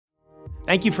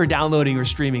Thank you for downloading or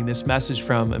streaming this message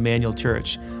from Emmanuel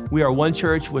Church. We are one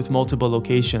church with multiple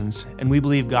locations, and we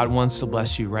believe God wants to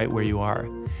bless you right where you are.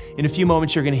 In a few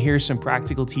moments, you're going to hear some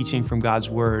practical teaching from God's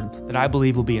Word that I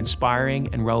believe will be inspiring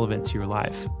and relevant to your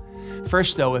life.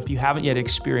 First, though, if you haven't yet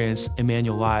experienced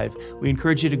Emmanuel Live, we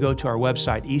encourage you to go to our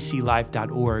website,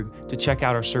 eclife.org, to check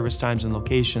out our service times and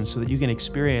locations so that you can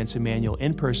experience Emmanuel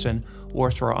in person or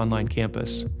through our online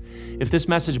campus. If this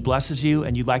message blesses you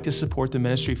and you'd like to support the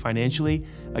ministry financially,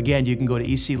 again, you can go to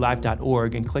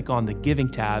eclife.org and click on the Giving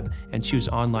tab and choose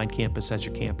Online Campus as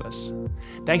your campus.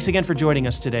 Thanks again for joining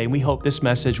us today, and we hope this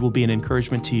message will be an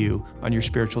encouragement to you on your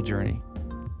spiritual journey.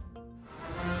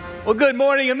 Well, good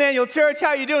morning, Emmanuel Church. How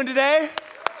are you doing today?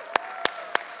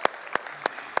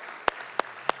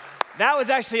 That was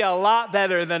actually a lot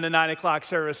better than the 9 o'clock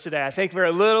service today. I think we're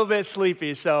a little bit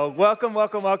sleepy, so welcome,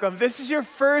 welcome, welcome. This is your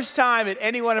first time at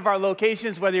any one of our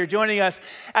locations, whether you're joining us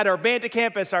at our Banta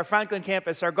campus, our Franklin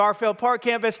campus, our Garfield Park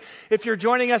campus, if you're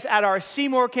joining us at our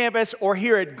Seymour campus or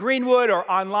here at Greenwood or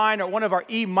online or one of our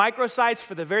e-microsites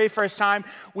for the very first time,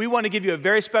 we want to give you a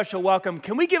very special welcome.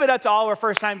 Can we give it up to all our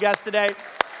first-time guests today?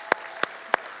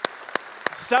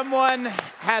 Someone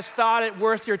has thought it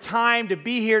worth your time to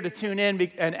be here to tune in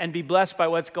and be blessed by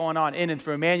what's going on in and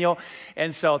through Emmanuel.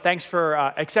 And so thanks for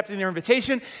accepting their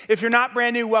invitation. If you're not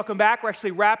brand new, welcome back. We're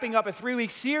actually wrapping up a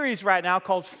 3-week series right now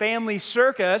called Family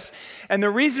Circus. And the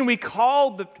reason we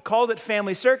called it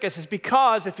Family Circus is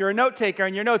because if you're a note taker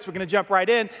in your notes, we're going to jump right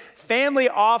in. Family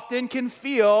often can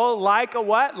feel like a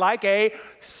what? Like a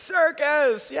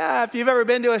circus. Yeah, if you've ever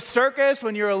been to a circus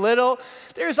when you were little,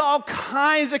 there's all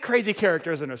kinds of crazy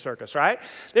characters in a circus, right?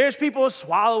 There's people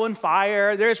swallowing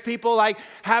fire. There's people like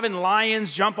having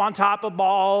lions jump on top of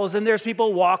balls, and there's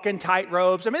people walking tight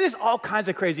ropes. I mean, there's all kinds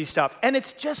of crazy stuff. And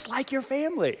it's just like your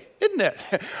family, isn't it?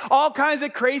 All kinds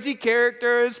of crazy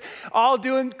characters, all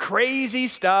doing crazy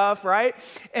stuff, right?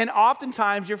 And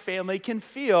oftentimes your family can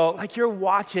feel like you're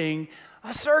watching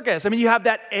a circus. I mean, you have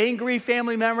that angry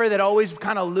family member that always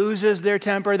kind of loses their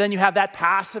temper. Then you have that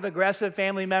passive-aggressive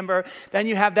family member. Then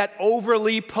you have that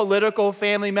overly political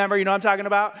family member. You know what I'm talking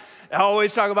about? I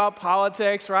always talk about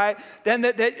politics, right? Then,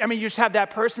 you just have that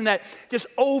person that just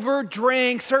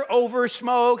over-drinks or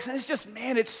over-smokes. And it's just,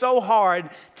 man, it's so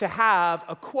hard to have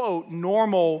a, quote,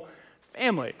 normal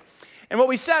family. And what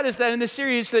we said is that in this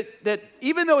series that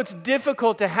even though it's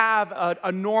difficult to have a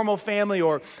normal family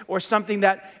or something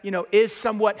that, is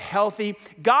somewhat healthy,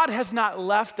 God has not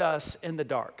left us in the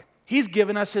dark. He's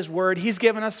given us His Word. He's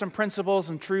given us some principles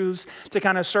and truths to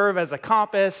kind of serve as a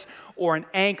compass or an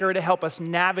anchor to help us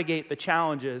navigate the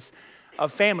challenges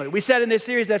of family. We said in this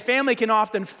series that family can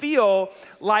often feel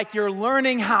like you're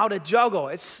learning how to juggle.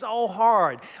 It's so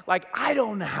hard. Like, I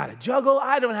don't know how to juggle.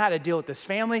 I don't know how to deal with this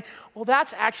family. Well,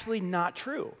 that's actually not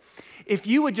true. If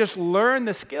you would just learn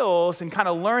the skills and kind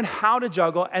of learn how to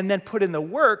juggle and then put in the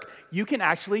work, you can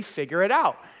actually figure it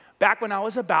out. Back when I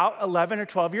was about 11 or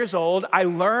 12 years old, I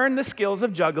learned the skills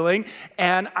of juggling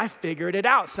and I figured it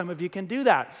out. Some of you can do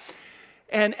that.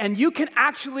 And you can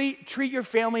actually treat your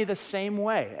family the same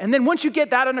way. And then once you get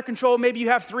that under control, maybe you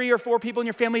have 3 or 4 people in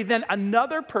your family, then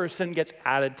another person gets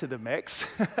added to the mix.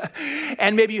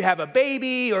 And maybe you have a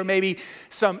baby, or maybe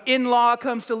some in-law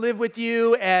comes to live with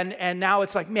you, and now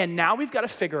it's like, man, now we've got to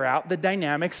figure out the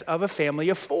dynamics of a family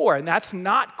of 4. And that's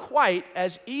not quite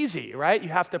as easy, right? You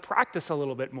have to practice a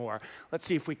little bit more. Let's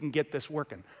see if we can get this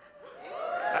working.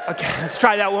 Okay, let's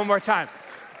try that one more time.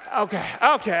 Okay.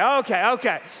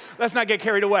 Let's not get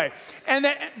carried away.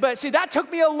 But see, that took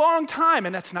me a long time,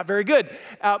 and that's not very good.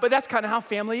 But that's kind of how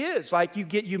family is. Like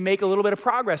you make a little bit of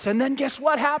progress, and then guess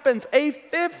what happens? A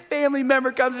 5th family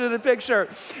member comes into the picture,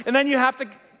 and then you have to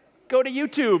go to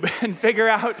YouTube and figure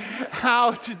out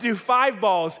how to do 5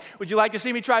 balls. Would you like to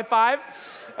see me try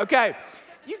 5? Okay.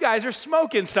 You guys are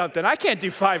smoking something. I can't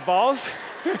do 5 balls.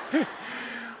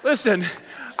 Listen.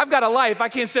 I've got a life. I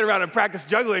can't sit around and practice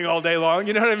juggling all day long,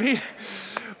 you know what I mean?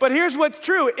 But here's what's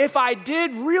true. If I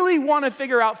did really want to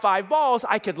figure out 5 balls,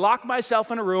 I could lock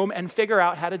myself in a room and figure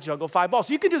out how to juggle 5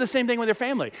 balls. You can do the same thing with your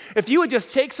family. If you would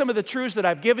just take some of the truths that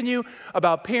I've given you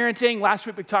about parenting. Last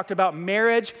week we talked about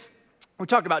marriage. We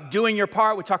talked about doing your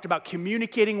part. We talked about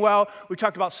communicating well. We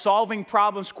talked about solving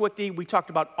problems quickly. We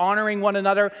talked about honoring one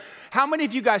another. How many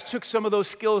of you guys took some of those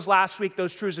skills last week,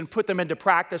 those truths, and put them into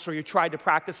practice, or you tried to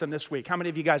practice them this week? How many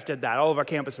of you guys did that? All of our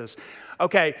campuses.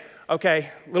 Okay, a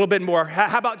little bit more.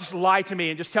 How about just lie to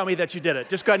me and just tell me that you did it?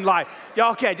 Just go ahead and lie.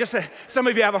 Yeah, okay, some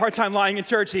of you have a hard time lying in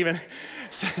church even.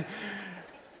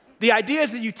 The idea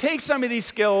is that you take some of these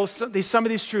skills, some of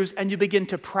these truths, and you begin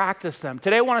to practice them.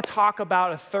 Today I want to talk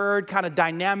about a third kind of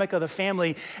dynamic of the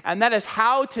family, and that is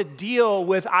how to deal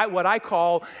with what I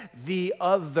call the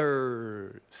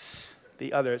others.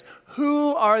 The others.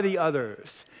 Who are the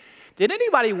others? Did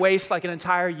anybody waste like an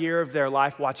entire year of their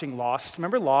life watching Lost?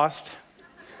 Remember Lost?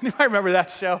 Anybody remember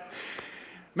that show?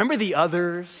 Remember the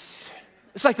others?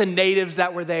 It's like the natives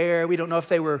that were there. We don't know if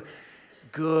they were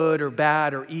good or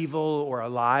bad or evil or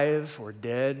alive or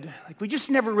dead. Like we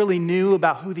just never really knew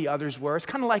about who the others were. It's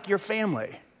kind of like your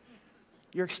family,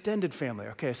 your extended family.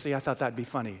 Okay, see, I thought that'd be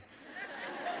funny.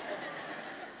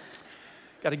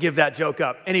 Got to give that joke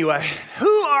up. Anyway,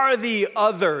 who are the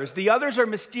others? The others are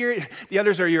mysterious. The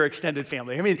others are your extended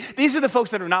family. I mean, these are the folks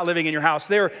that are not living in your house.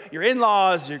 They're your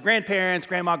in-laws, your grandparents,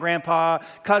 grandma, grandpa,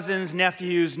 cousins,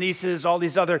 nephews, nieces, all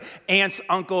these other aunts,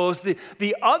 uncles.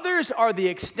 The others are the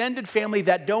extended family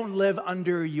that don't live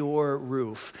under your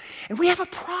roof. And we have a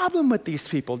problem with these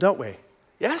people, don't we?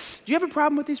 Yes? Do you have a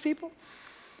problem with these people?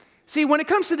 See, when it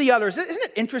comes to the others, isn't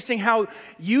it interesting how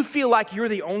you feel like you're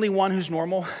the only one who's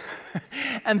normal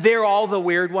and they're all the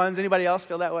weird ones? Anybody else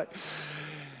feel that way?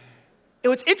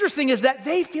 And what's interesting is that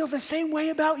they feel the same way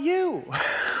about you.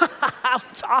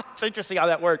 It's interesting how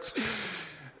that works.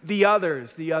 The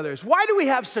others. Why do we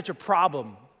have such a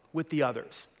problem with the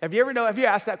others? Have you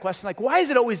asked that question? Like, why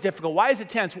is it always difficult? Why is it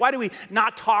tense? Why do we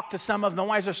not talk to some of them?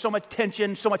 Why is there so much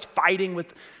tension, so much fighting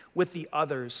with the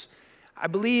others? I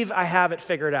believe I have it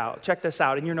figured out. Check this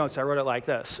out. In your notes, I wrote it like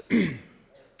this.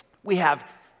 We have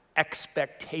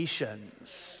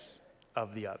expectations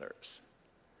of the others.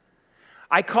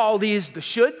 I call these the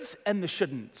shoulds and the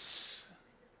shouldn'ts.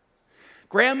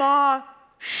 Grandma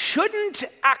shouldn't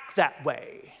act that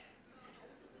way.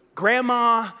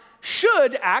 Grandma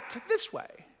should act this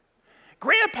way.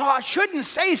 Grandpa shouldn't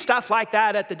say stuff like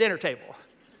that at the dinner table,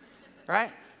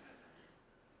 right?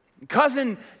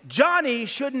 Cousin Johnny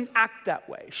shouldn't act that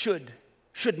way. Shouldn't.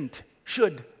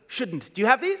 Do you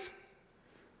have these?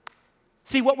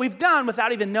 See, what we've done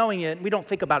without even knowing it, we don't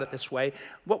think about it this way,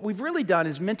 what we've really done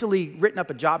is mentally written up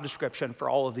a job description for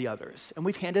all of the others, and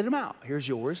we've handed them out. Here's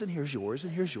yours, and here's yours,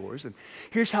 and here's yours, and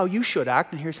here's how you should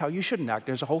act, and here's how you shouldn't act.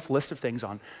 There's a whole list of things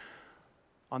on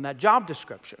that job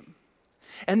description.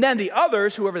 And then the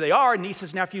others, whoever they are,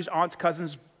 nieces, nephews, aunts,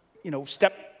 cousins,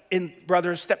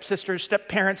 brothers, stepsisters,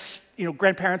 step-parents,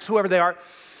 grandparents, whoever they are,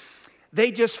 they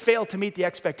just fail to meet the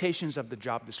expectations of the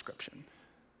job description.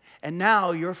 And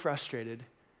now you're frustrated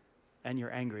and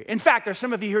you're angry. In fact, there's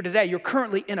some of you here today, you're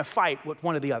currently in a fight with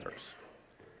one of the others.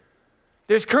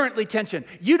 There's currently tension.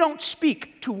 You don't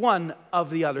speak to one of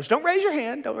the others. Don't raise your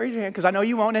hand, because I know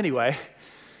you won't anyway.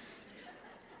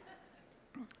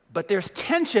 But there's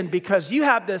tension because you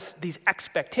have these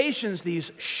expectations,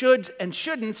 these shoulds and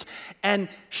shouldn'ts, and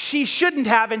she shouldn't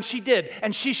have and she did,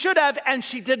 and she should have and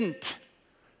she didn't.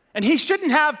 And he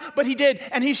shouldn't have, but he did,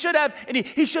 and he should have, and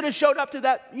he should have showed up to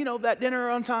that dinner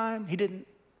on time. He didn't.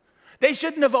 They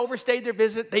shouldn't have overstayed their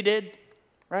visit. They did,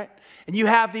 right? And you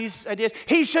have these ideas.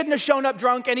 He shouldn't have shown up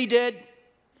drunk, and he did.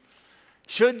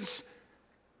 Shoulds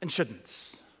and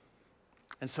shouldn'ts.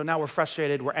 And so now we're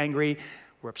frustrated, we're angry,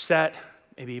 we're upset,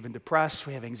 maybe even depressed,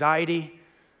 we have anxiety,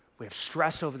 we have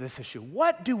stress over this issue.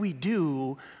 What do we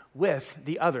do with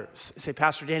the others? Say,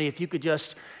 Pastor Danny, if you could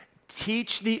just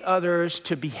teach the others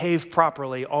to behave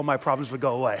properly, all my problems would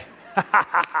go away.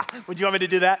 Would you want me to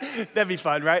do that? That'd be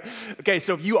fun, right? Okay,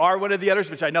 so if you are one of the others,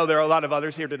 which I know there are a lot of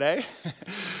others here today.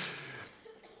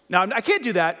 Now, I can't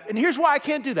do that, and here's why I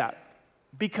can't do that.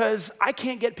 Because I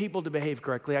can't get people to behave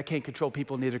correctly. I can't control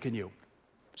people, neither can you.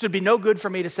 So it'd be no good for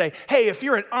me to say, hey, if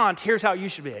you're an aunt, here's how you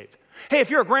should behave. Hey, if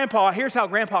you're a grandpa, here's how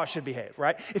grandpa should behave,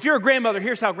 right? If you're a grandmother,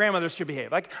 here's how grandmothers should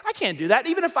behave. Like, I can't do that.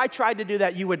 Even if I tried to do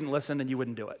that, you wouldn't listen and you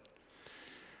wouldn't do it.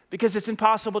 Because it's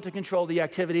impossible to control the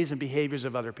activities and behaviors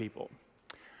of other people.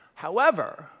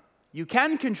 However, you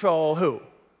can control who?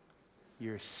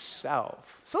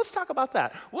 Yourself. So let's talk about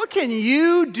that. What can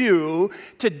you do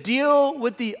to deal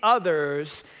with the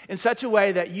others in such a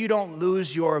way that you don't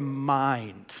lose your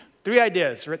mind? Three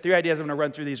ideas. I'm going to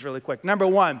run through these really quick. Number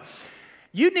one,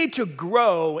 you need to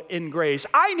grow in grace.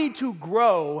 I need to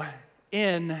grow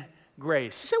in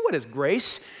grace. You say, what is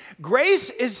grace? Grace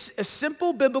is a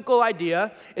simple biblical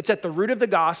idea. It's at the root of the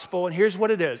gospel, and here's what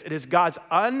it is. It is God's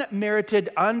unmerited,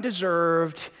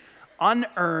 undeserved,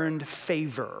 unearned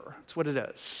favor. That's what it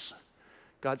is.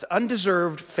 God's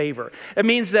undeserved favor. It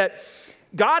means that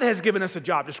God has given us a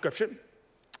job description.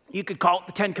 You could call it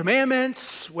the 10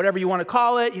 Commandments, whatever you want to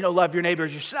call it. Love your neighbor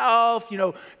as yourself.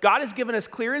 God has given us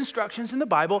clear instructions in the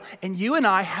Bible, and you and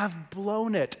I have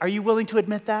blown it. Are you willing to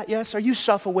admit that? Yes? Are you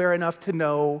self-aware enough to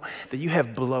know that you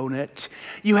have blown it?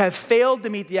 You have failed to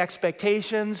meet the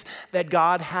expectations that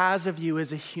God has of you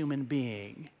as a human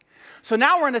being. So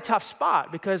now we're in a tough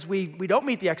spot because we don't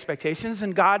meet the expectations,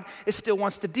 and God still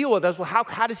wants to deal with us. Well,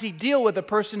 how does he deal with a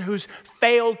person who's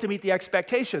failed to meet the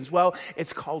expectations? Well,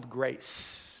 it's called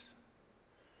grace.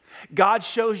 God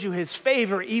shows you his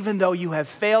favor even though you have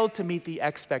failed to meet the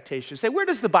expectations. Say, where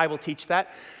does the Bible teach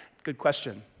that? Good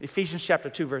question. Ephesians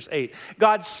chapter 2, verse 8.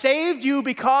 God saved you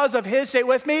because of his, say it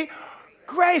with me,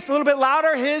 grace. A little bit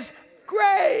louder, his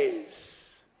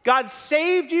grace. God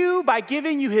saved you by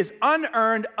giving you his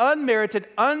unearned, unmerited,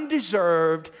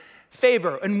 undeserved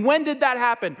favor. And when did that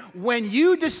happen? When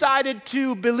you decided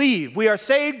to believe. We are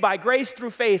saved by grace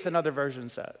through faith, another version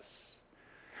says.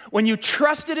 When you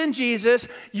trusted in Jesus,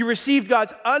 you received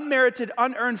God's unmerited,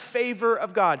 unearned favor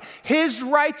of God. His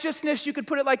righteousness, you could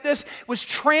put it like this, was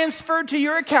transferred to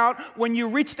your account when you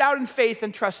reached out in faith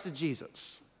and trusted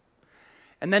Jesus.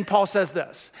 And then Paul says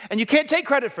this, and you can't take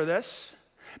credit for this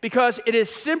because it is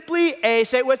simply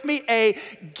say it with me, a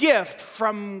gift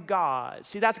from God.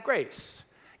 See, that's grace.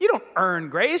 You don't earn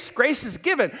grace. Grace is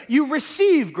given. You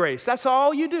receive grace. That's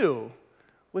all you do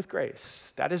with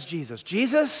grace. That is Jesus.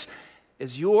 Jesus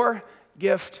is your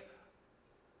gift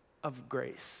of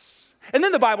grace. And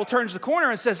then the Bible turns the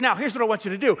corner and says, now, here's what I want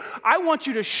you to do. I want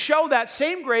you to show that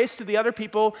same grace to the other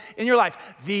people in your life,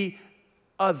 the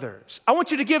others. I want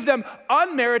you to give them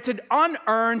unmerited,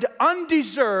 unearned,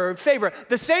 undeserved favor,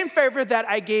 the same favor that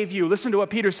I gave you. Listen to what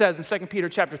Peter says in 2 Peter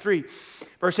chapter 3,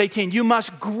 verse 18. You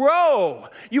must grow,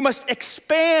 you must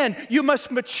expand, you must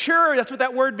mature, that's what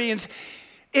that word means,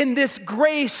 in this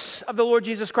grace of the Lord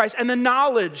Jesus Christ and the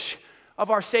knowledge of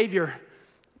our Savior,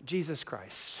 Jesus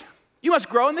Christ. You must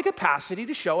grow in the capacity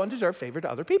to show undeserved favor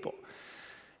to other people.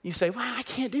 You say, well, I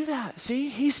can't do that. See,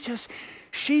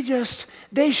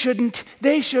 they shouldn't,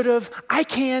 they should have, I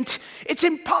can't. It's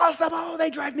impossible. They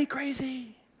drive me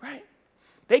crazy, right?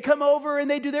 They come over and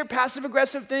they do their passive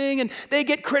aggressive thing and they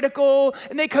get critical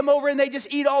and they come over and they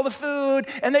just eat all the food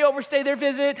and they overstay their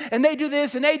visit and they do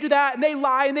this and they do that and they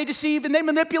lie and they deceive and they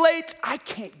manipulate. I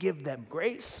can't give them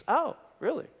grace. Oh,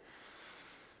 really?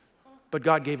 But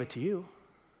God gave it to you.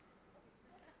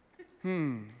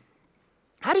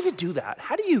 How do you do that?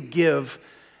 How do you give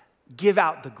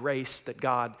out the grace that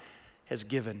God has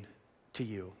given to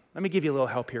you? Let me give you a little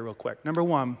help here real quick. Number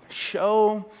one,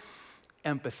 show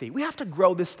empathy. We have to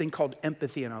grow this thing called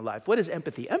empathy in our life. What is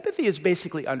empathy? Empathy is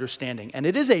basically understanding, and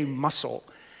it is a muscle,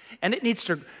 and it needs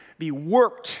to be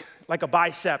worked like a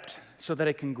bicep so that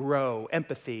it can grow.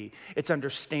 Empathy, it's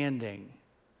understanding.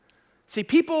 See,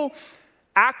 people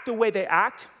act the way they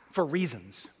act for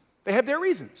reasons. They have their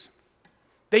reasons.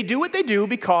 They do what they do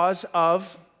because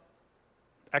of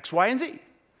X, Y, and Z.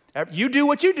 You do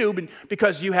what you do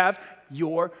because you have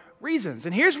your reasons.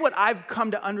 And here's what I've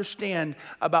come to understand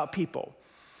about people.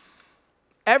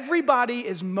 Everybody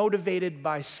is motivated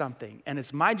by something, and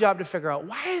it's my job to figure out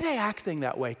why are they acting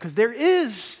that way? Because there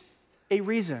is a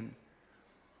reason.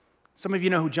 Some of you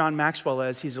know who John Maxwell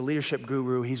is. He's a leadership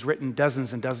guru. He's written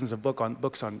dozens and dozens of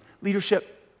books on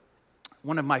leadership.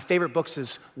 One of my favorite books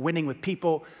is Winning with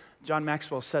People. John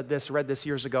Maxwell said this, read this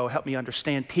years ago, helped me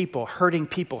understand people. Hurting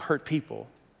people hurt people.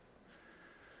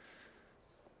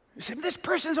 You say, this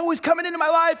person's always coming into my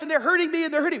life and they're hurting me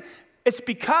and they're hurting me. It's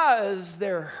because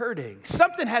they're hurting.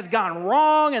 Something has gone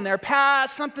wrong in their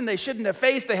past, something they shouldn't have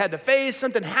faced, they had to face,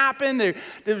 something happened,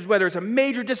 whether it's a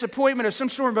major disappointment or some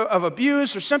sort of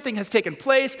abuse or something has taken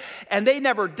place, and they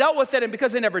never dealt with it, and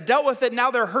because they never dealt with it,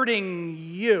 now they're hurting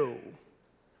you.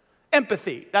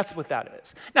 Empathy, that's what that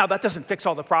is. Now, that doesn't fix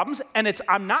all the problems, and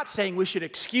I'm not saying we should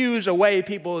excuse away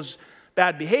people's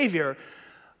bad behavior,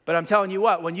 but I'm telling you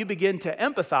what, when you begin to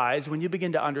empathize, when you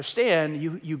begin to understand,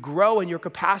 you grow in your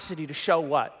capacity to show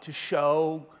what? To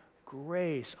show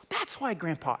grace. That's why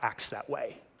Grandpa acts that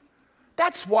way.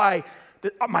 That's why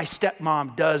my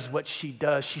stepmom does what she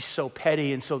does. She's so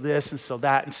petty and so this and so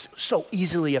that and so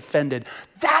easily offended.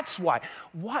 That's why.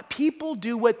 What people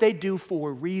do what they do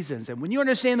for reasons. And when you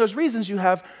understand those reasons,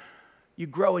 you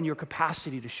grow in your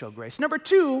capacity to show grace. Number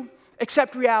two,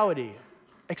 accept reality.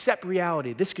 Accept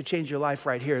reality. This could change your life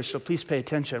right here, so please pay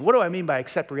attention. What do I mean by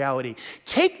accept reality?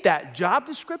 Take that job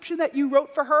description that you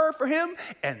wrote for her, for him,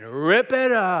 and rip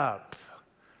it up.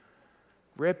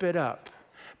 Rip it up.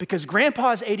 Because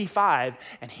Grandpa's 85,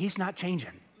 and he's not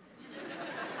changing.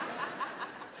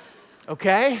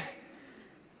 Okay?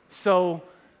 So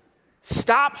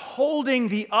Stop holding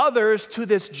the others to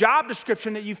this job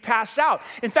description that you've passed out.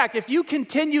 In fact, if you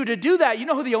continue to do that, you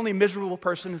know who the only miserable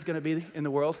person is going to be in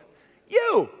the world?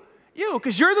 You,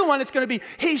 because you're the one that's going to be,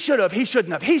 he should have, he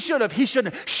shouldn't have, he should have, he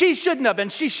shouldn't have, she shouldn't have,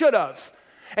 and she should have.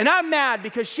 And I'm mad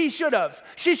because she should have.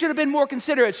 She should have been more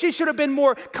considerate. She should have been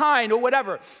more kind or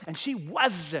whatever. And she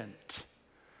wasn't.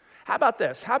 How about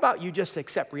this? How about you just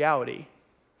accept reality?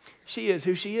 She is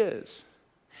who she is.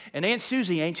 And Aunt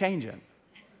Susie ain't changing.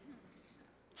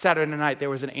 Saturday night, there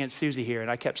was an Aunt Susie here, and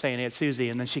I kept saying Aunt Susie,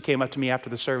 and then she came up to me after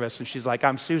the service, and she's like,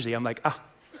 I'm Susie. I'm like,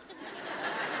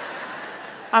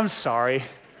 I'm sorry.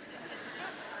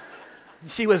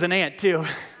 She was an aunt, too.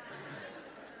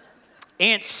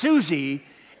 Aunt Susie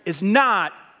is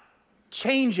not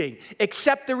changing.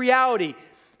 Accept the reality.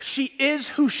 She is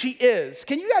who she is.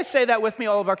 Can you guys say that with me,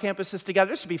 all of our campuses together?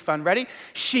 This would be fun. Ready?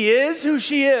 She is who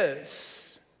she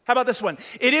is. How about this one?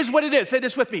 It is what it is. Say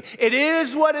this with me. It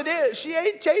is what it is. She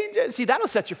ain't changing. See, that'll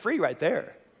set you free right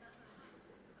there.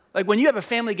 Like when you have a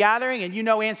family gathering and you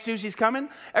know Aunt Susie's coming,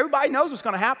 everybody knows what's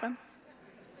going to happen.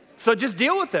 So just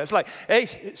deal with this. Like, hey,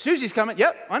 Susie's coming.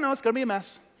 Yep, I know it's going to be a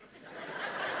mess.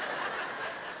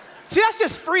 See, that's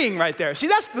just freeing right there. See,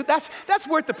 that's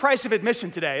worth the price of admission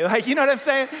today. Like, you know what I'm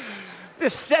saying?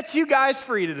 This sets you guys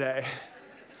free today.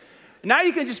 Now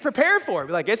you can just prepare for it.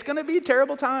 Be like, it's going to be a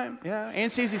terrible time. Yeah,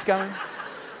 Aunt Susie's coming.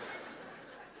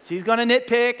 She's going to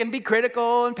nitpick and be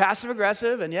critical and passive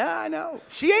aggressive. And yeah, I know.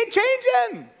 She ain't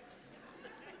changing.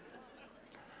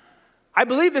 I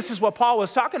believe this is what Paul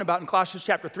was talking about in Colossians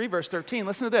chapter 3, verse 13.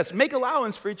 Listen to this. Make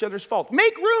allowance for each other's fault.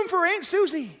 Make room for Aunt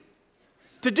Susie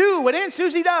to do what Aunt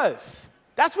Susie does.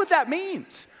 That's what that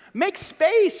means. Make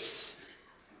space.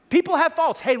 People have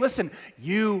faults. Hey, listen,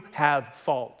 you have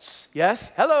faults.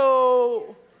 Yes?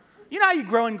 Hello. You know how you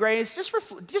grow in grace?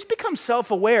 Just become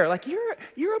self-aware. Like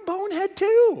you're a bonehead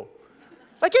too.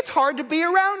 Like it's hard to be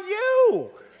around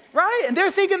you, right? And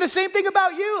they're thinking the same thing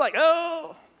about you. Like,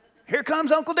 oh, here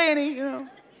comes Uncle Danny, you know.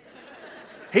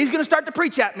 He's going to start to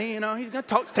preach at me, you know. He's going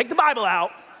to take the Bible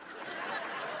out.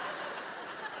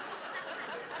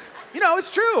 You know, it's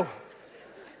true.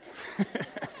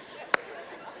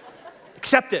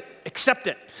 Accept it. Accept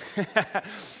it.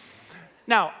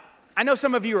 Now, I know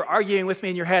some of you are arguing with me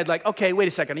in your head, like, okay, wait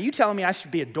a second. Are you telling me I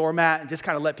should be a doormat and just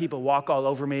kind of let people walk all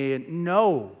over me? And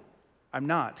no, I'm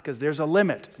not, because there's a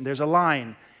limit, and there's a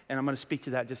line, and I'm going to speak to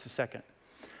that in just a second.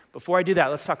 Before I do that,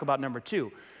 let's talk about number 2.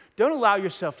 Don't allow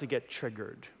yourself to get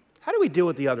triggered. How do we deal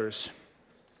with the others?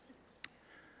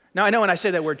 Now, I know when I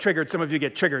say that word triggered, some of you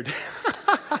get triggered.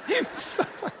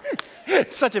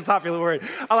 It's such a popular word.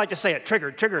 I like to say it,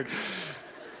 triggered.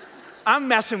 I'm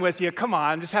messing with you. Come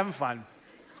on, I'm just having fun.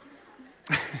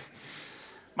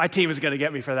 My team is going to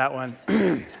get me for that one.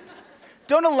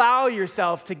 Don't allow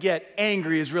yourself to get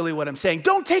angry is really what I'm saying.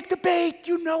 Don't take the bait.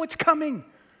 You know it's coming.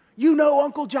 You know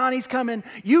Uncle Johnny's coming.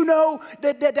 You know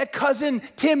that cousin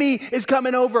Timmy is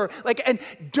coming over. And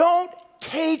don't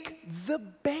take the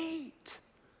bait.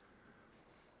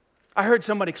 I heard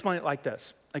somebody explain it like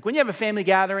this. Like when you have a family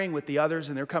gathering with the others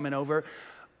and they're coming over,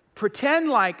 pretend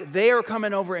like they are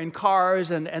coming over in cars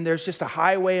and there's just a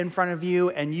highway in front of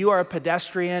you and you are a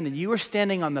pedestrian and you are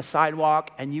standing on the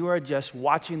sidewalk and you are just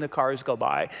watching the cars go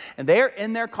by. And they're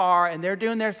in their car and they're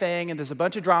doing their thing and there's a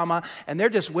bunch of drama and they're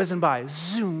just whizzing by.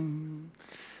 Zoom,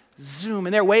 zoom.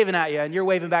 And they're waving at you and you're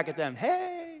waving back at them.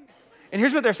 Hey. And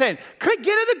here's what they're saying. Get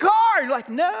in the car. And you're like,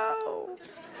 no.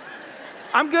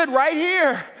 I'm good right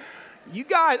here. You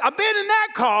guys, I've been in that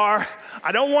car.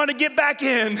 I don't want to get back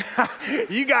in.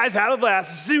 You guys have a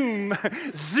blast. Zoom,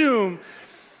 zoom.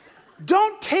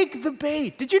 Don't take the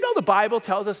bait. Did you know the Bible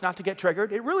tells us not to get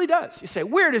triggered? It really does. You say,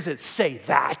 where does it say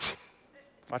that?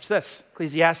 Watch this.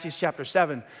 Ecclesiastes chapter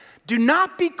 7. Do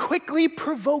not be quickly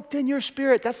provoked in your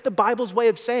spirit. That's the Bible's way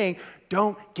of saying,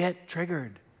 don't get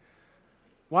triggered.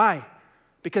 Why?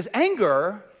 Because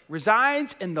anger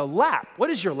resides in the lap. What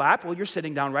is your lap? Well, you're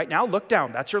sitting down right now. Look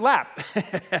down. That's your lap.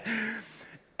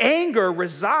 Anger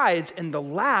resides in the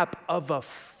lap of a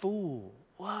fool.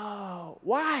 Whoa.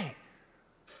 Why?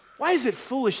 Why is it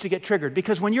foolish to get triggered?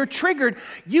 Because when you're triggered,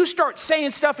 you start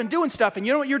saying stuff and doing stuff, and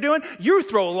you know what you're doing? You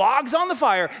throw logs on the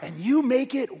fire, and you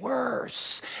make it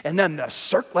worse. And then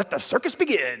let the circus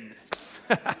begin.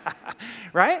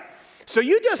 Right? So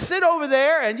you just sit over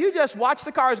there and you just watch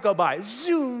the cars go by.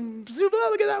 Zoom, zoom, oh,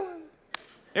 look at that one.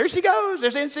 There she goes.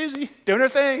 There's Aunt Susie doing her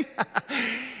thing.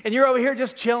 And you're over here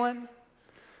just chilling.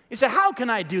 You say, how can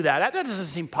I do that? That doesn't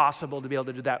seem possible to be able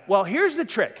to do that. Well, here's the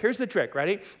trick. Here's the trick.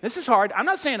 Ready? This is hard. I'm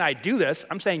not saying I do this.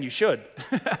 I'm saying you should.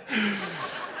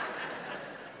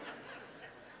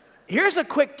 Here's a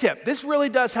quick tip. This really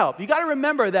does help. You got to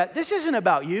remember that this isn't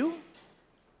about you.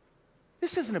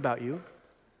 This isn't about you.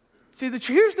 See,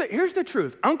 here's the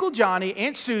truth. Uncle Johnny,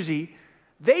 Aunt Susie,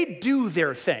 they do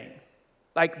their thing.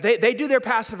 Like, they do their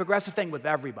passive-aggressive thing with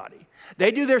everybody.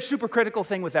 They do their super critical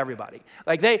thing with everybody.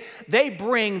 Like, they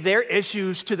bring their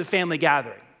issues to the family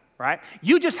gathering, right?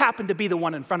 You just happen to be the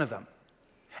one in front of them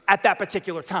at that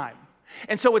particular time.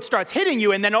 And so it starts hitting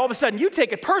you, and then all of a sudden you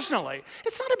take it personally.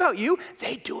 It's not about you.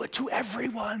 They do it to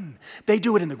everyone. They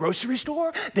do it in the grocery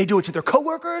store. They do it to their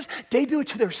coworkers. They do it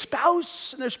to their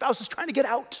spouse, and their spouse is trying to get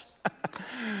out.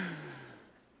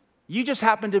 You just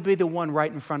happen to be the one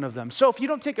right in front of them. So if you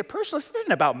don't take it personally, this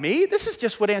isn't about me. This is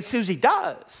just what Aunt Susie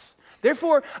does.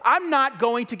 Therefore, I'm not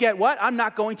going to get what? I'm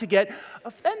not going to get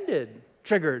offended,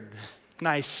 triggered.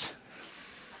 Nice.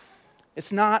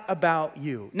 It's not about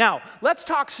you. Now, let's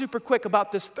talk super quick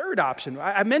about this third option.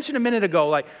 I mentioned a minute ago,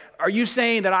 like, are you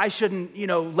saying that I shouldn't,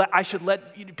 I should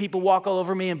let people walk all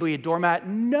over me and be a doormat?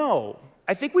 No.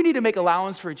 I think we need to make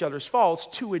allowance for each other's faults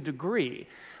to a degree.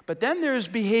 But then there's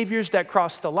behaviors that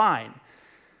cross the line.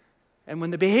 And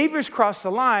when the behaviors cross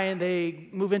the line, they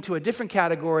move into a different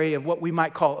category of what we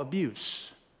might call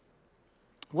abuse.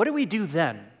 What do we do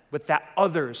then with that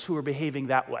others who are behaving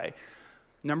that way?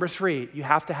 Number 3, you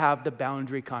have to have the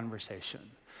boundary conversation.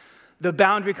 The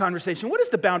boundary conversation. What is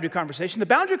the boundary conversation? The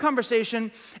boundary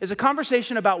conversation is a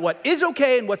conversation about what is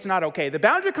okay and what's not okay. The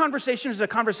boundary conversation is a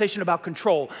conversation about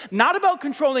control, not about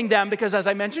controlling them, because as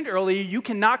I mentioned earlier, you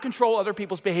cannot control other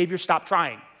people's behavior. Stop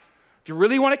trying. If you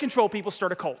really want to control people,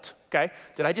 start a cult, okay?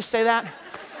 Did I just say that?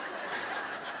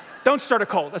 Don't start a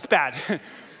cult. That's bad.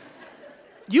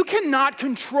 You cannot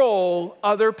control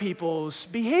other people's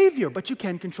behavior, but you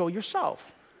can control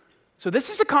yourself. So this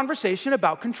is a conversation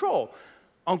about control.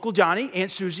 Uncle Johnny,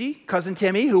 Aunt Susie, Cousin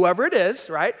Timmy, whoever it is,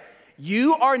 right?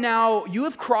 You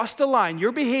have crossed the line.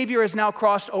 Your behavior has now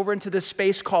crossed over into this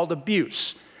space called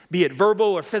abuse, be it verbal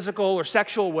or physical or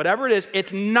sexual, whatever it is.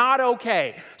 It's not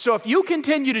okay. So if you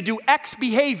continue to do X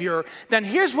behavior, then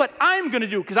here's what I'm going to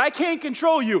do, because I can't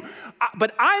control you,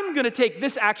 but I'm going to take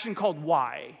this action called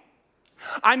Y.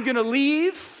 I'm going to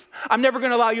leave. I'm never going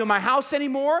to allow you in my house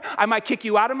anymore. I might kick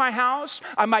you out of my house.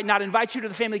 I might not invite you to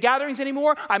the family gatherings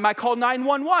anymore. I might call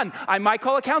 911. I might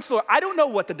call a counselor. I don't know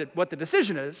what the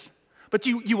decision is, but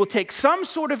you will take some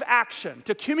sort of action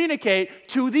to communicate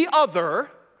to the other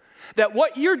that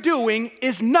what you're doing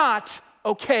is not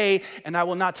okay, and I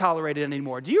will not tolerate it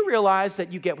anymore. Do you realize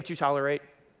that you get what you tolerate?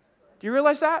 Do you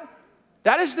realize that?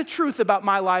 That is the truth about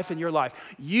my life and your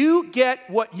life. You get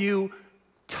what you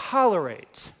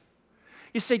tolerate.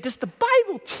 You say, does the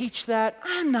Bible teach that?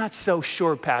 I'm not so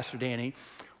sure, Pastor Danny.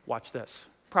 Watch this.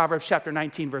 Proverbs chapter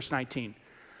 19, verse 19.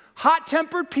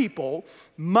 Hot-tempered people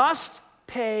must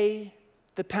pay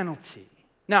the penalty.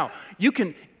 Now, you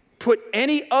can put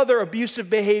any other abusive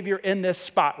behavior in this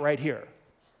spot right here.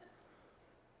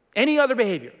 Any other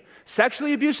behavior.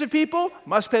 Sexually abusive people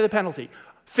must pay the penalty.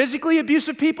 Physically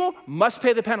abusive people must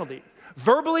pay the penalty.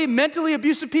 Verbally, mentally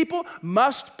abusive people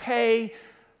must pay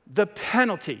the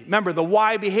penalty. Remember, the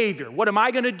Y behavior. What am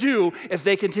I going to do if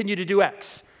they continue to do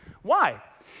X? Why?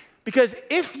 Because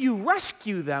if you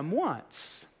rescue them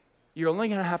once, you're only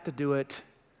going to have to do it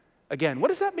again. What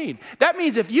does that mean? That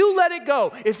means if you let it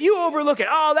go, if you overlook it,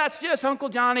 oh, that's just Uncle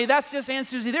Johnny, that's just Aunt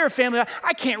Susie, they're a family,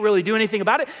 I can't really do anything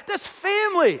about it. That's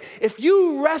family. If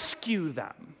you rescue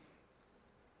them,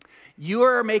 you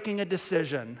are making a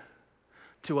decision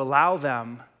to allow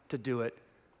them to do it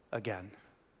again.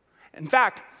 In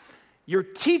fact, you're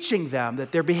teaching them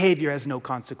that their behavior has no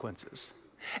consequences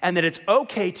and that it's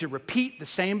okay to repeat the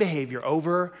same behavior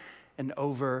over and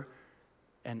over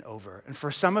and over. And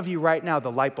for some of you right now,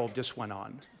 the light bulb just went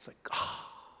on. It's like, oh,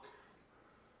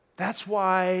 that's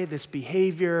why this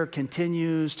behavior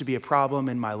continues to be a problem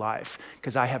in my life,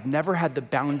 because I have never had the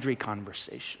boundary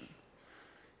conversation.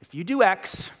 If you do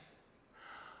X,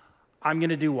 I'm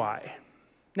going to do Y.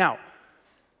 Now,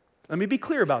 let me be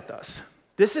clear about this.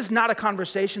 This is not a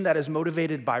conversation that is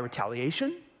motivated by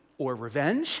retaliation or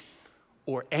revenge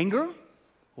or anger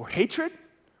or hatred.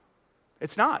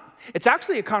 It's not. It's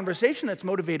actually a conversation that's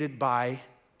motivated by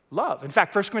love. In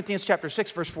fact, 1 Corinthians chapter 6,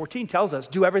 verse 14 tells us,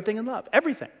 do everything in love.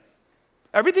 Everything.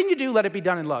 Everything you do, let it be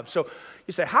done in love. So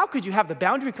you say, how could you have the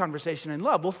boundary conversation in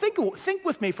love? Well, think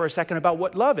with me for a second about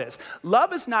what love is.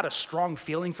 Love is not a strong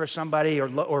feeling for somebody or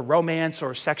romance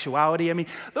or sexuality. I mean,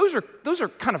 those are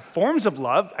kind of forms of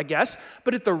love, I guess.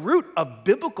 But at the root of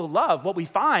biblical love, what we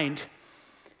find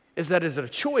is that it's a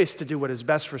choice to do what is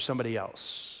best for somebody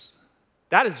else.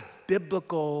 That is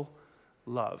biblical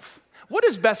love. What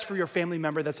is best for your family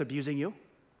member that's abusing you?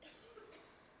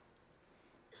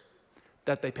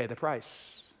 That they pay the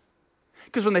price.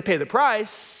 Because when they pay the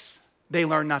price, they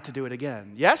learn not to do it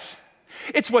again. Yes?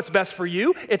 It's what's best for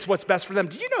you. It's what's best for them.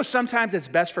 Do you know sometimes it's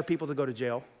best for people to go to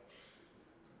jail?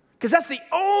 Because that's the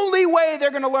only way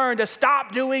they're going to learn to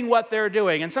stop doing what they're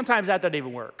doing. And sometimes that doesn't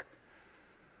even work.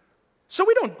 So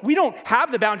we don't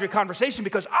have the boundary conversation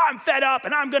because I'm fed up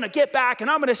and I'm going to get back and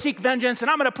I'm going to seek vengeance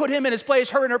and I'm going to put him in his place,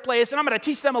 her in her place, and I'm going to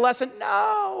teach them a lesson.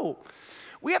 No.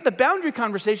 We have the boundary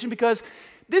conversation because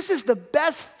this is the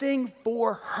best thing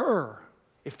for her.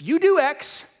 If you do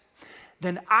X,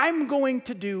 then I'm going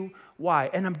to do Y.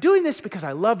 And I'm doing this because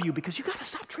I love you, because you got to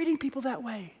stop treating people that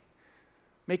way.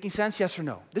 Making sense? Yes or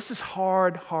no? This is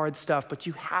hard stuff, but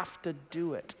you have to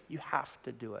do it. You have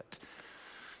to do it.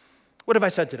 What have I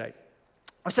said today?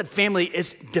 I said family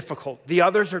is difficult. The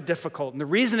others are difficult. And the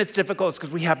reason it's difficult is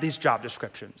because we have these job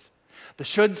descriptions, the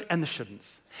shoulds and the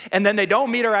shouldn'ts. And then they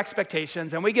don't meet our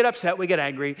expectations, and we get upset, we get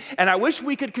angry. And I wish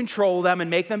we could control them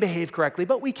and make them behave correctly,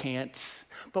 but we can't.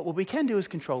 But what we can do is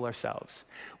control ourselves.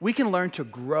 We can learn to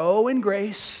grow in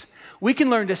grace. We can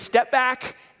learn to step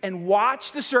back and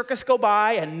watch the circus go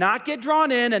by and not get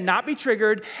drawn in and not be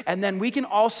triggered. And then we can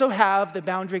also have the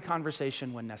boundary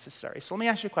conversation when necessary. So let me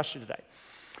ask you a question today.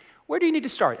 Where do you need to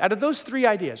start? Out of those 3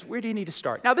 ideas, where do you need to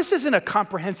start? Now, this isn't a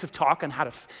comprehensive talk on how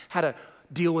to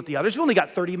deal with the others. We only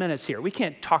got 30 minutes here. We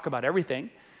can't talk about everything.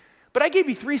 But I gave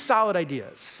you 3 solid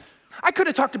ideas. I could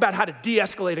have talked about how to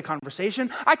de-escalate a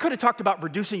conversation. I could have talked about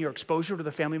reducing your exposure to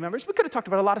the family members. We could have talked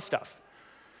about a lot of stuff.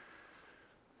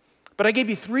 But I gave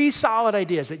you 3 solid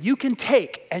ideas that you can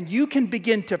take and you can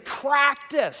begin to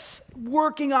practice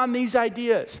working on these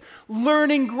ideas,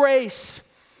 learning grace,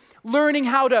 learning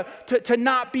how to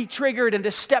not be triggered and to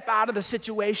step out of the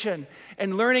situation,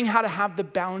 and learning how to have the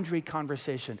boundary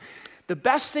conversation. The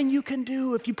best thing you can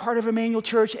do if you're part of Emmanuel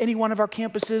Church, any one of our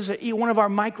campuses, one of our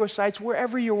microsites,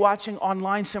 wherever you're watching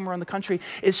online somewhere in the country,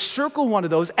 is circle one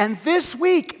of those. And this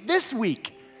week,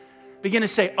 begin to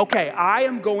say, okay, I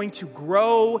am going to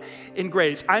grow in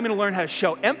grace. I'm going to learn how to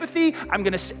show empathy. I'm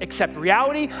going to accept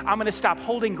reality. I'm going to stop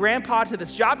holding grandpa to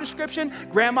this job description,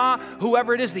 grandma,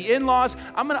 whoever it is, the in-laws.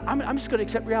 I'm just going to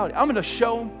accept reality. I'm going to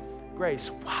show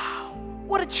grace. Wow,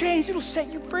 what a change. It'll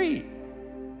set you free.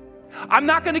 I'm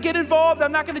not going to get involved.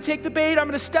 I'm not going to take the bait. I'm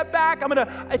going to step back.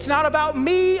 It's not about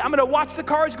me. I'm going to watch the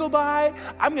cars go by.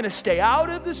 I'm going to stay out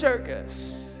of the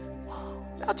circus. Wow,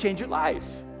 that'll change your life.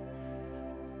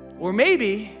 Or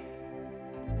maybe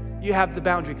you have the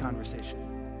boundary conversation.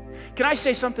 Can I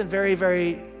say something very,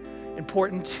 very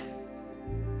important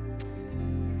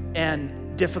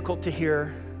and difficult to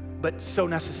hear, but so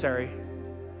necessary?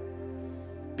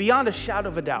 Beyond a shadow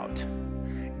of a doubt,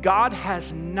 God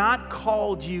has not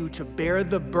called you to bear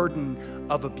the burden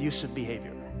of abusive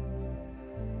behavior.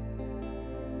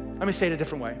 Let me say it a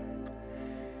different way.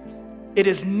 It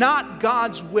is not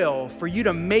God's will for you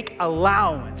to make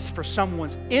allowance for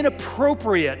someone's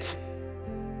inappropriate,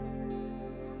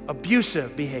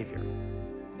 abusive behavior.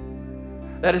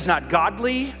 That is not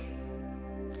godly.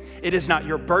 It is not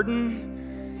your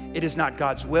burden. It is not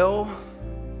God's will.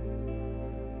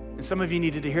 And some of you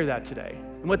needed to hear that today.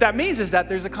 And what that means is that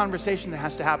there's a conversation that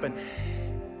has to happen.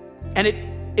 And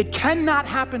it cannot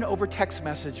happen over text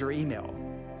message or email.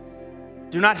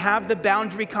 Do not have the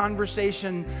boundary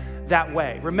conversation that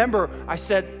way. Remember, I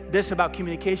said this about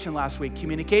communication last week.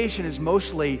 Communication is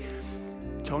mostly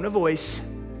tone of voice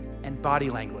and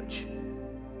body language.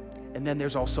 And then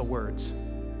there's also words.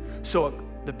 So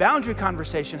the boundary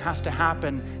conversation has to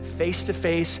happen face to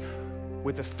face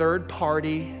with a third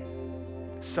party,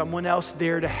 someone else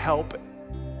there to help.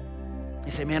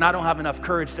 You say, man, I don't have enough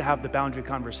courage to have the boundary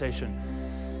conversation.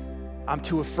 I'm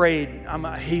too afraid.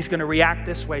 He's going to react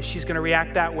this way. She's going to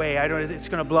react that way. It's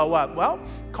going to blow up. Well,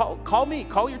 call me.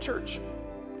 Call your church.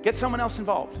 Get someone else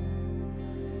involved.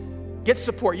 Get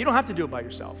support. You don't have to do it by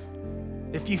yourself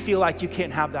if you feel like you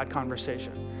can't have that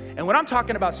conversation. And what I'm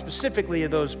talking about specifically are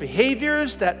those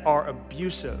behaviors that are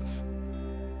abusive.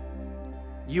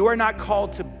 You are not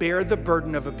called to bear the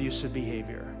burden of abusive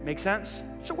behavior. Make sense?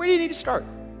 So where do you need to start?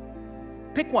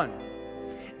 Pick one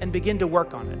and begin to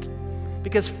work on it.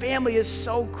 Because family is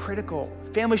so critical.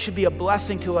 Family should be a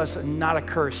blessing to us and not a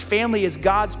curse. Family is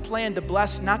God's plan to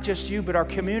bless not just you, but our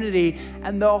community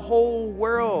and the whole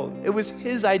world. It was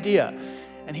His idea.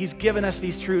 And He's given us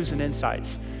these truths and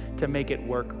insights to make it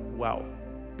work well.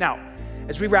 Now,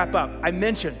 as we wrap up, I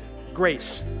mentioned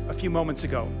grace a few moments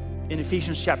ago in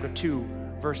Ephesians chapter 2,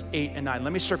 verse 8 and 9.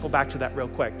 Let me circle back to that real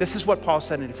quick. This is what Paul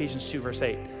said in Ephesians 2, verse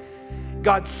 8.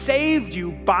 God saved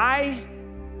you by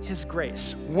His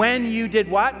grace. When you did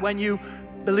what? When you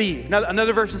believe.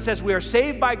 Another version says we are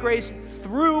saved by grace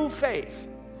through faith.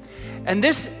 And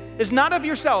this is not of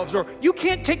yourselves, or you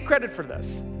can't take credit for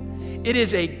this. It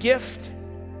is a gift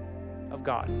of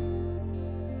God.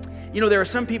 You know, there are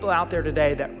some people out there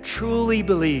today that truly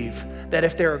believe that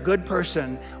if they're a good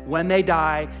person, when they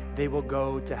die, they will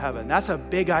go to heaven. That's a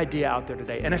big idea out there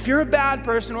today. And if you're a bad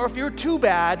person, or if you're too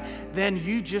bad, then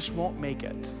you just won't make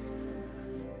it.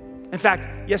 In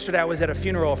fact, yesterday I was at a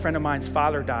funeral. A friend of mine's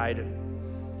father died.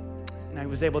 And I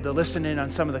was able to listen in on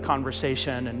some of the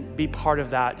conversation and be part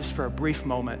of that just for a brief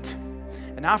moment.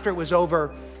 And after it was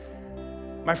over,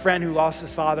 my friend who lost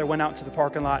his father went out to the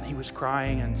parking lot and he was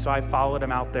crying. And so I followed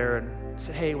him out there and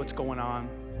said, "Hey, what's going on?"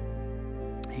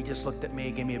 He just looked at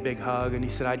me, gave me a big hug, and he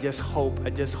said, I just hope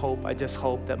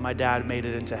that my dad made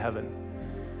it into heaven.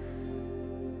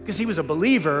 Because he was a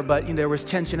believer, but there was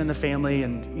tension in the family,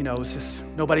 and it was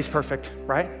just, nobody's perfect,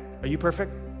 right? Are you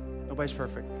perfect? Nobody's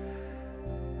perfect.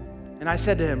 And I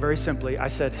said to him very simply, I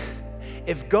said,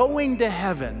 if going to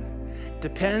heaven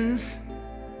depends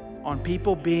on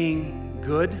people being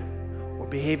good or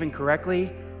behaving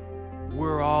correctly,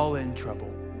 we're all in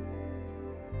trouble.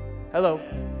 Hello.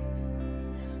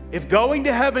 If going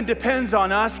to heaven depends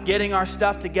on us getting our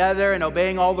stuff together and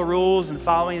obeying all the rules and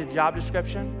following the job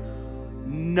description,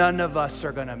 none of us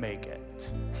are gonna make it.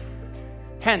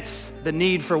 Hence, the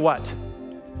need for what?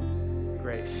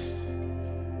 Grace.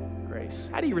 Grace.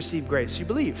 How do you receive grace? You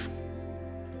believe.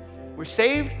 We're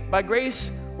saved by grace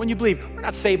when you believe. We're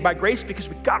not saved by grace because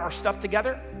we got our stuff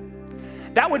together.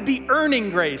 That would be earning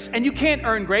grace. And you can't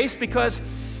earn grace because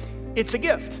it's a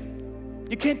gift.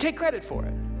 You can't take credit for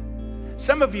it.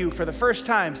 Some of you, for the first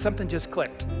time, something just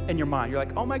clicked in your mind. You're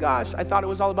like, oh my gosh, I thought it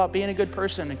was all about being a good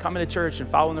person and coming to church and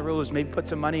following the rules, maybe put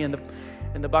some money in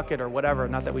the bucket or whatever.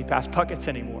 Not that we pass buckets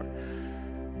anymore.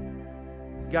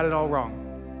 You got it all wrong.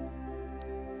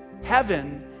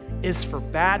 Heaven is for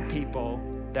bad people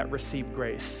that receive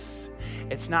grace.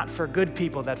 It's not for good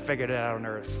people that figured it out on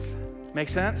earth. Make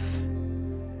sense?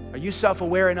 Are you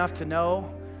self-aware enough to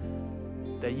know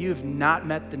that you've not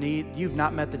met the need, you've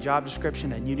not met the job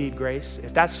description, and you need grace?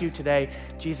 If that's you today,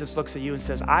 Jesus looks at you and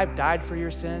says, I've died for your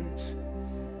sins.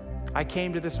 I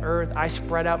came to this earth, I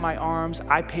spread out my arms,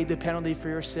 I paid the penalty for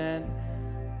your sin.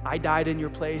 I died in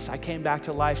your place, I came back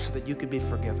to life so that you could be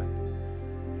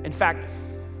forgiven. In fact,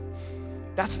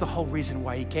 that's the whole reason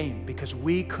why he came, because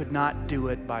we could not do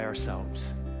it by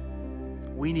ourselves.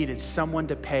 We needed someone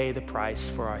to pay the price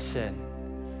for our sin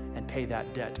and pay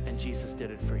that debt, and Jesus did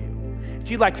it for you. If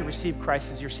you'd like to receive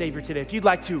Christ as your Savior today, if you'd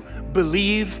like to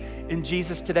believe in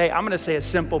Jesus today, I'm gonna say a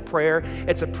simple prayer.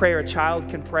 It's a prayer a child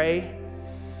can pray.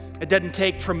 It doesn't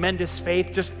take tremendous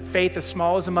faith, just faith as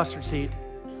small as a mustard seed.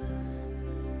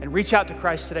 And reach out to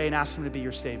Christ today and ask him to be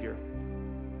your Savior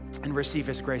and receive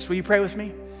his grace. Will you pray with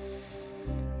me?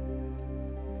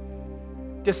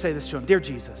 Just say this to him. Dear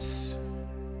Jesus,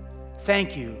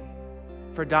 thank you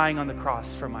for dying on the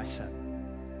cross for my sin,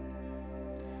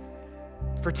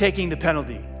 for taking the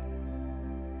penalty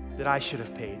that I should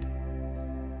have paid,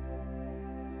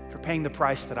 for paying the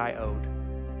price that I owed.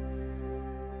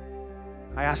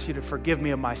 I ask you to forgive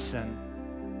me of my sin,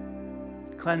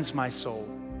 cleanse my soul.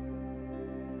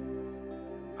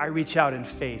 I reach out in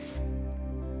faith,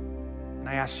 and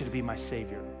I ask you to be my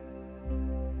Savior.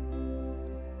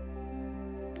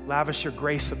 Lavish your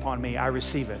grace upon me. I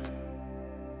receive it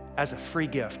as a free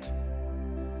gift,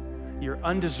 your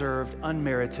undeserved,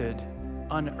 unmerited,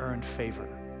 unearned favor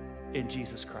in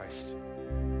Jesus Christ.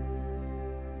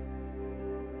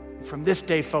 From this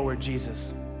day forward,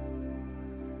 Jesus,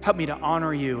 help me to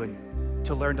honor you and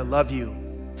to learn to love you,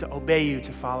 to obey you,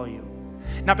 to follow you.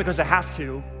 Not because I have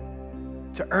to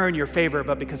earn your favor,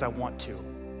 but because I want to.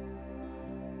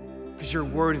 Because you're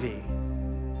worthy.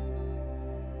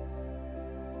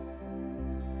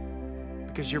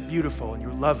 Because you're beautiful and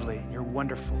you're lovely and you're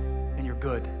wonderful and you're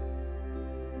good.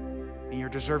 And you're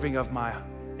deserving of my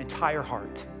entire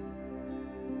heart.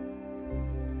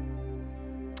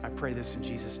 I pray this in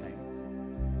Jesus' name.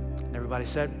 And everybody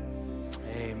said,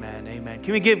 amen, amen.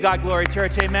 Can we give God glory,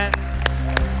 church? Amen.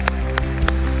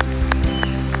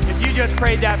 If you just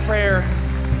prayed that prayer,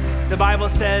 the Bible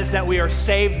says that we are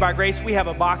saved by grace. We have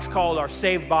a box called our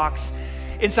Saved Box.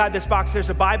 Inside this box, there's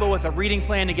a Bible with a reading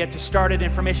plan to get you started,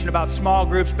 information about small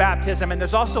groups, baptism, and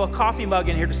there's also a coffee mug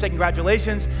in here to say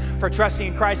congratulations for trusting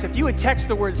in Christ. If you would text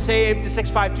the word SAVED to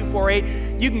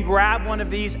 65248, you can grab one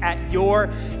of these at your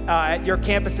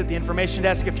campus at the information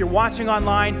desk. If you're watching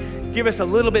online, give us a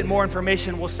little bit more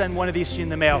information. We'll send one of these to you in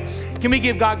the mail. Can we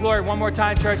give God glory one more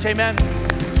time, church? Amen.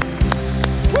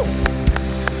 Woo.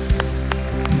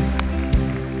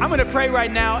 I'm going to pray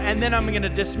right now, and then I'm going to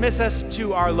dismiss us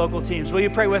to our local teams. Will you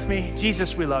pray with me?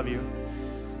 Jesus, we love you.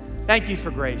 Thank you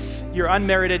for grace, your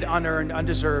unmerited, unearned,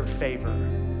 undeserved favor.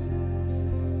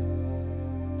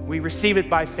 We receive it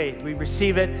by faith. We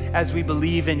receive it as we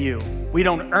believe in you. We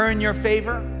don't earn your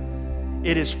favor.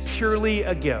 It is purely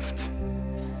a gift.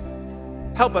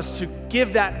 Help us to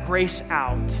give that grace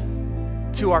out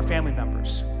to our family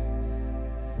members,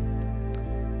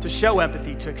 to show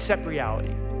empathy, to accept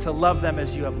reality, to love them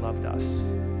as you have loved us.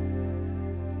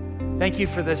 Thank you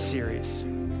for this series.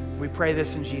 We pray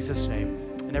this in Jesus'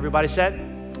 name. And everybody said,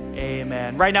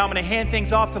 amen. Right now, I'm going to hand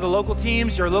things off to the local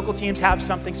teams. Your local teams have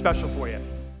something special for you.